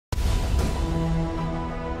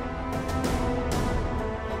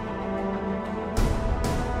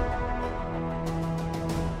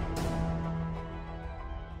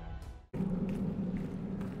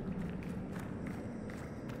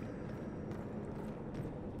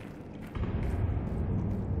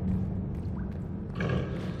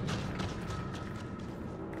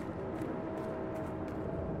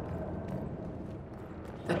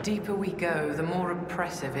deeper we go, the more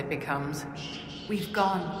oppressive it becomes. We've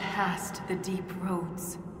gone past the deep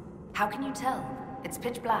roads. How can you tell? It's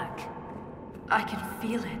pitch black. I can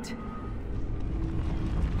feel it.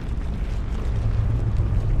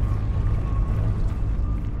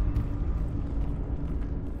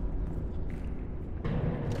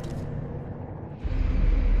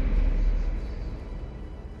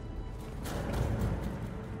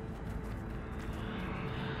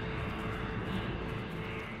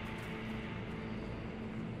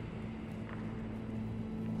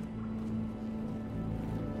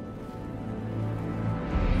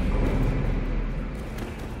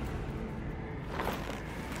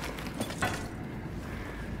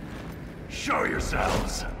 Show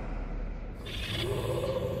yourselves!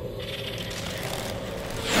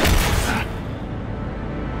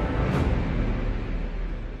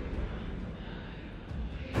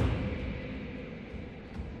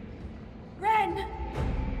 Ren!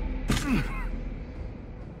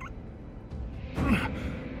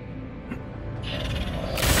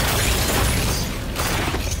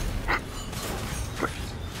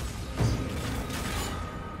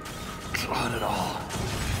 Not at all.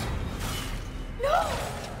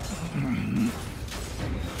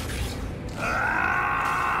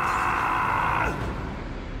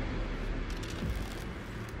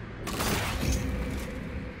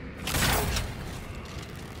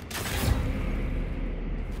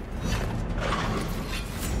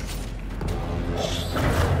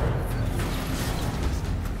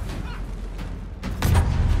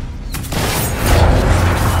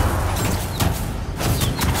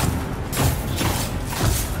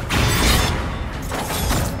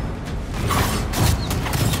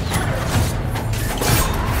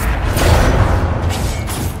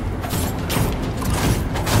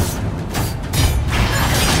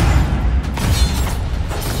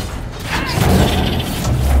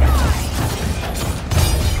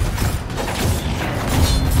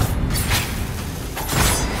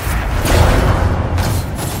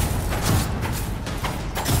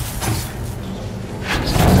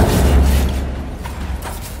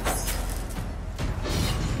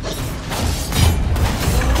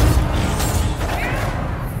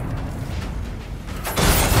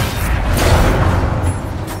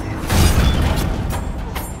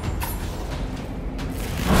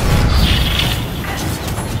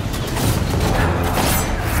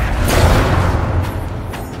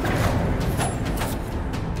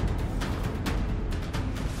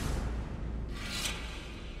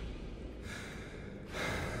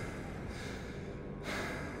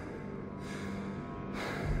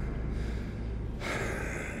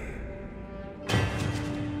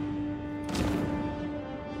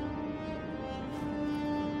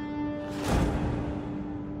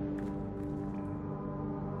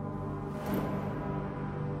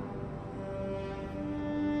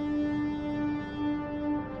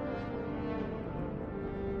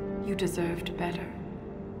 You deserved better.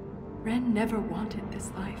 Ren never wanted this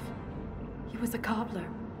life. He was a cobbler,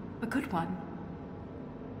 a good one.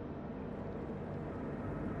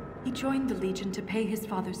 He joined the Legion to pay his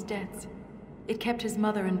father's debts. It kept his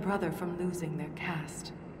mother and brother from losing their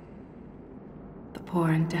caste. The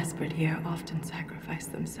poor and desperate here often sacrifice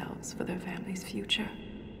themselves for their family's future.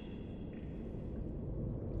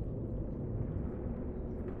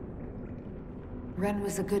 Ren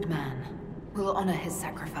was a good man. We'll honor his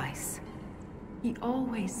sacrifice. He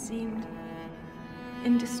always seemed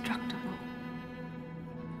indestructible.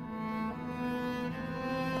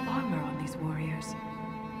 The armor on these warriors.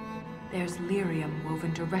 There's lyrium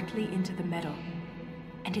woven directly into the metal,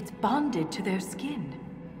 and it's bonded to their skin.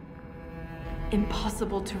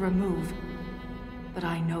 Impossible to remove, but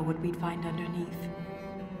I know what we'd find underneath.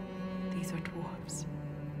 These are dwarves.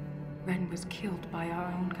 Ren was killed by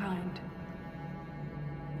our own kind.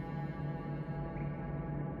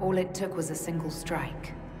 All it took was a single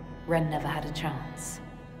strike. Ren never had a chance.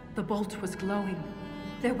 The bolt was glowing.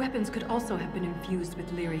 Their weapons could also have been infused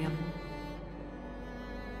with lyrium.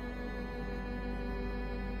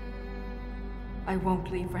 I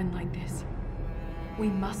won't leave Ren like this. We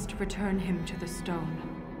must return him to the stone.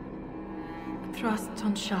 Thrust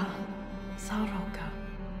on Sha-Brytol.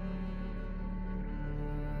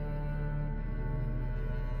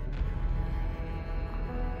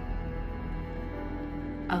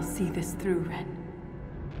 I'll see this through, Ren.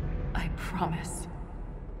 I promise.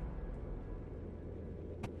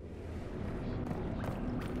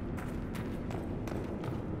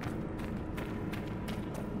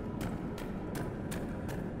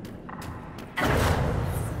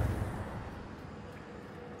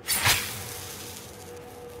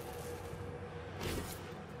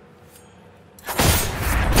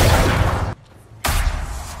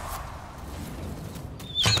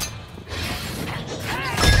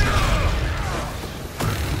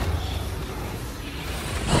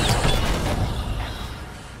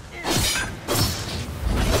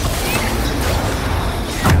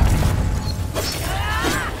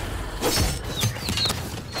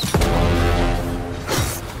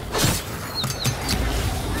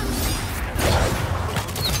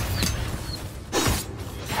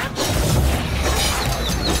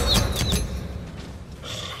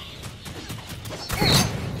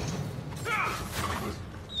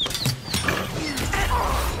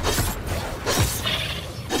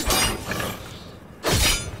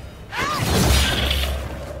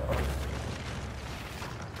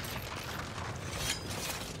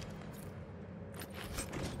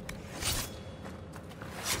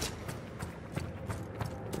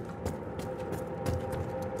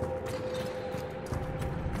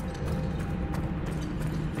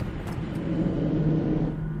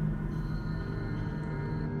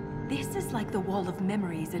 This is like the Wall of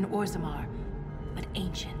Memories in Orzammar, but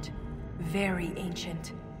ancient. Very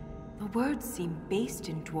ancient. The words seem based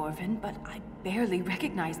in Dwarven, but I barely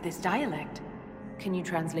recognize this dialect. Can you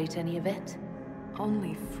translate any of it?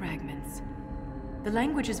 Only fragments. The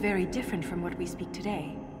language is very different from what we speak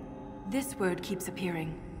today. This word keeps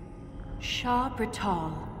appearing.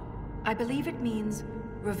 Sha-Brytol. I believe it means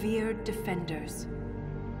revered defenders.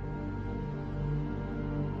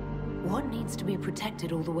 What needs to be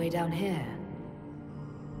protected all the way down here?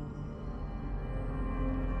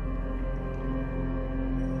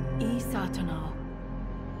 Satanal.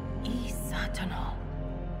 Satanal.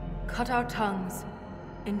 Cut our tongues,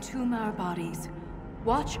 entomb our bodies,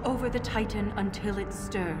 watch over the Titan until it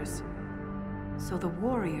stirs. So the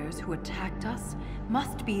warriors who attacked us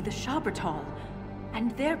must be the Sha-Brytol,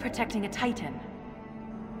 and they're protecting a Titan.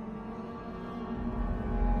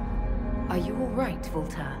 Are you all right,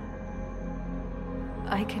 Volta?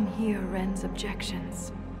 I can hear Ren's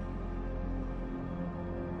objections.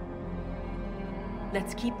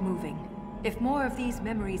 Let's keep moving. If more of these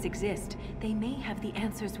memories exist, they may have the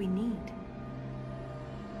answers we need.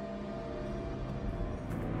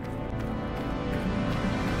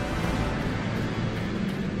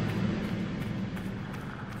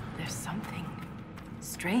 There's something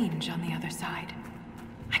strange on the other side.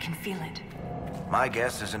 I can feel it. My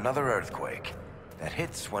guess is another earthquake that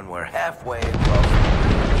hits when we're halfway across.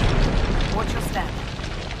 Watch your step.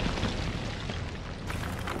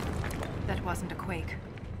 That wasn't a quake.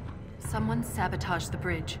 Someone sabotaged the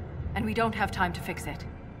bridge, and we don't have time to fix it.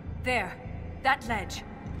 There! That ledge!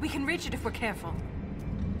 We can reach it if we're careful.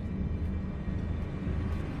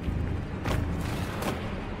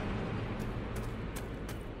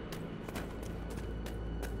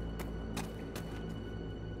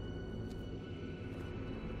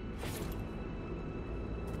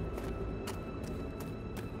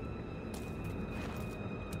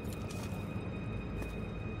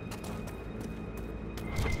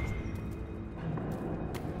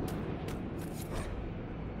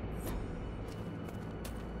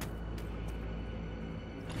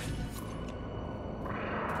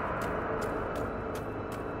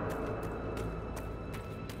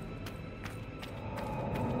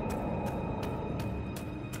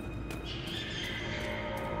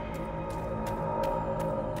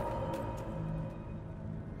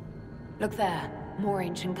 Look there. More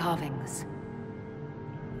ancient carvings.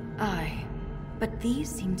 Aye. But these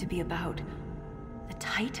seem to be about the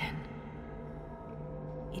Titan.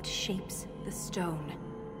 It shapes the stone.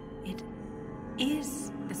 It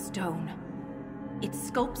is the stone. It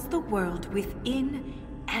sculpts the world within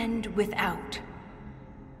and without.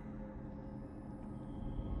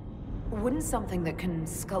 Wouldn't something that can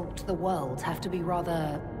sculpt the world have to be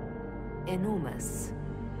rather enormous?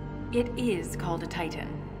 It is called a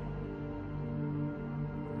Titan.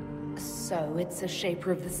 So it's a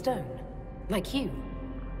shaper of the stone, like you.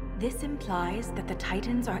 This implies that the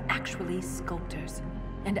Titans are actually sculptors,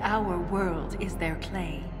 and our world is their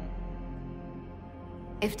clay.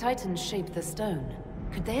 If Titans shaped the stone,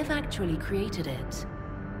 could they have actually created it?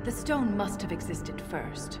 The stone must have existed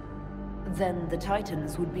first. Then the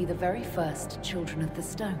Titans would be the very first children of the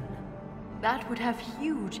stone. That would have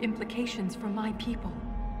huge implications for my people.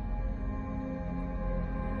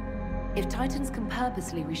 If Titans can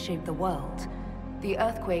purposely reshape the world, the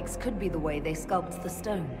earthquakes could be the way they sculpt the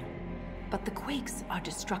stone. But the quakes are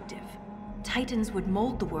destructive. Titans would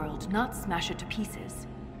mold the world, not smash it to pieces.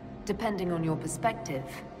 Depending on your perspective,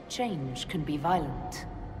 change can be violent.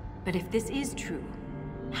 But if this is true,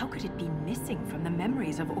 how could it be missing from the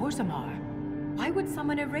memories of Orzammar? Why would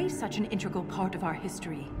someone erase such an integral part of our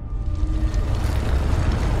history?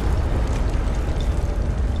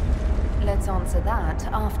 Let's answer that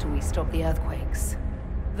after we stop the earthquakes.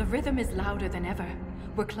 The rhythm is louder than ever.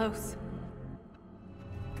 We're close.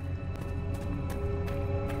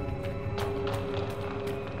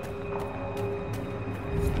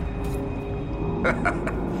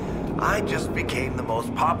 I just became the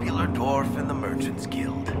most popular dwarf in the Merchants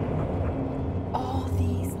Guild. All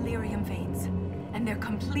these lyrium veins, and they're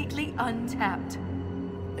completely untapped.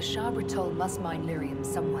 The Sha-Brytol must mine lyrium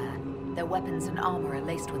somewhere. Their weapons and armor are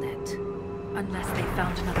laced with it. Unless they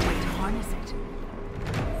found another way to harness it.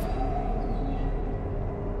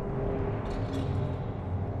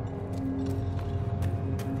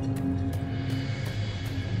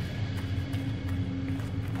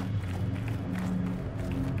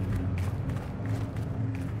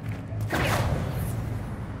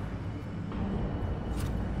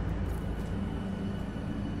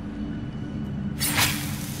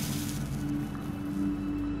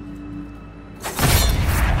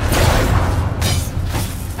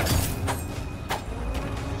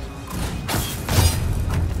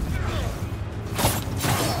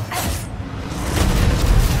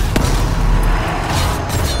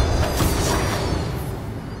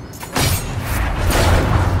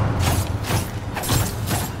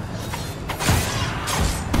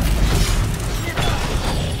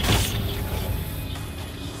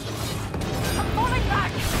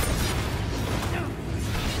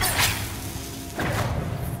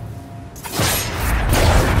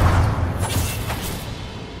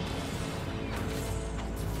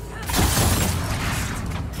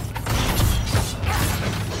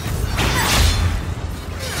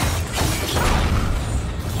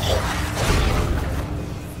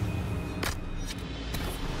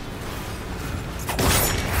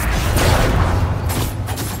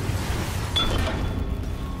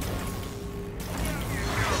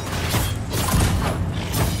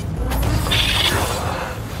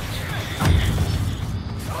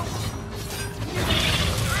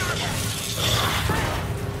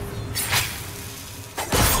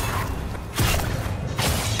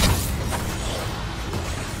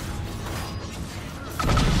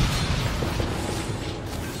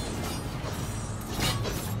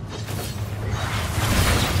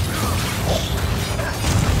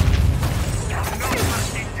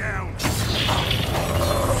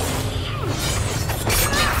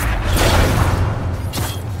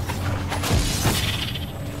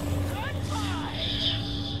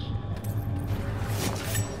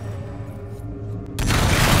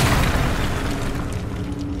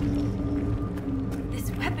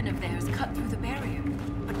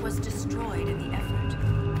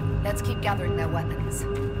 Let's keep gathering their weapons.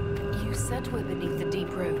 You said we're beneath the deep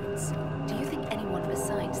roads. Do you think anyone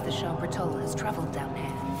besides the Sha-Brytol has traveled down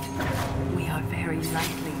here? We are very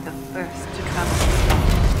likely the first to travel this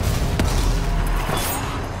route.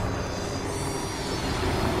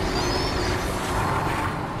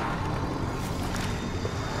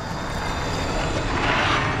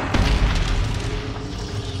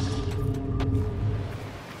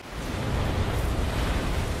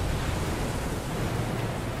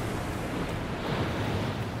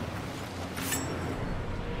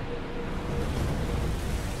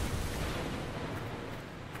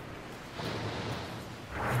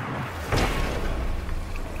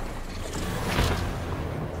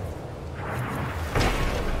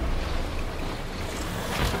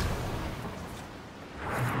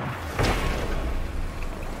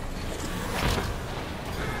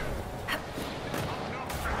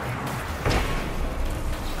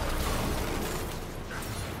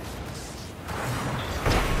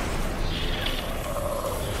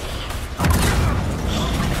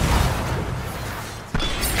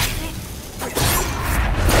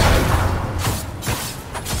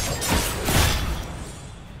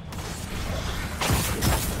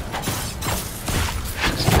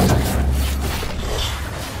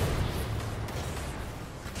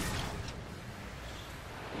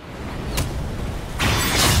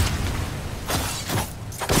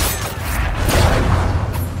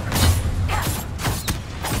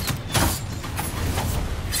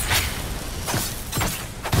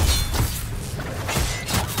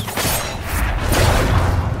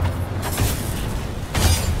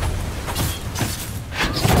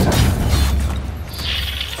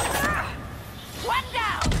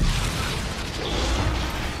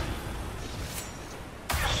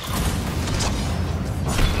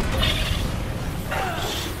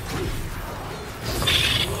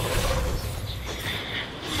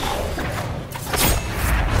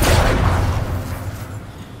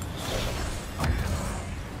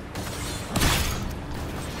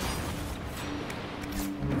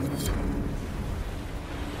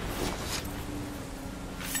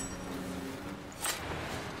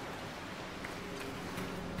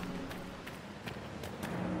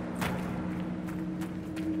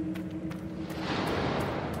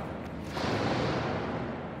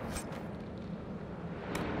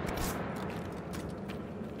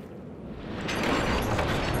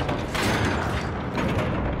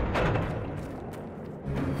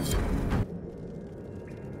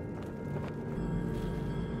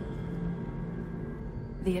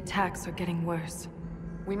 The attacks are getting worse.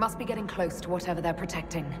 We must be getting close to whatever they're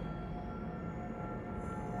protecting.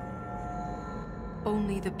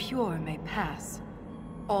 Only the pure may pass.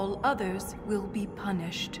 All others will be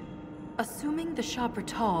punished. Assuming the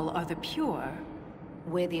Sha-Brytol are the pure,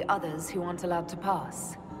 We're the others who aren't allowed to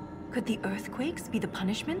pass. could the earthquakes be the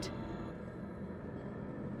punishment?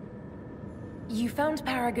 You found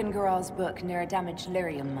Paragon Garal's book near a damaged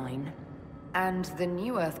lyrium mine. And the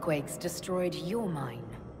new earthquakes destroyed your mine.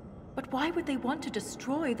 But why would they want to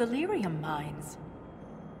destroy the lyrium mines?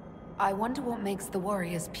 I wonder what makes the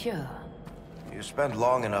warriors pure. You spent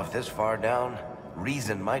long enough this far down,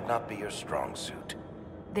 reason might not be your strong suit.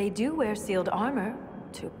 They do wear sealed armor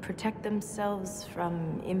to protect themselves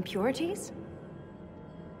from impurities?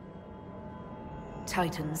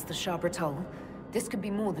 Titans, the Sha-Brytol. This could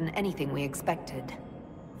be more than anything we expected.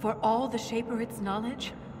 For all the Shaper's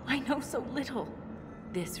knowledge, I know so little.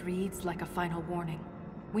 This reads like a final warning.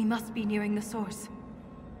 We must be nearing the source.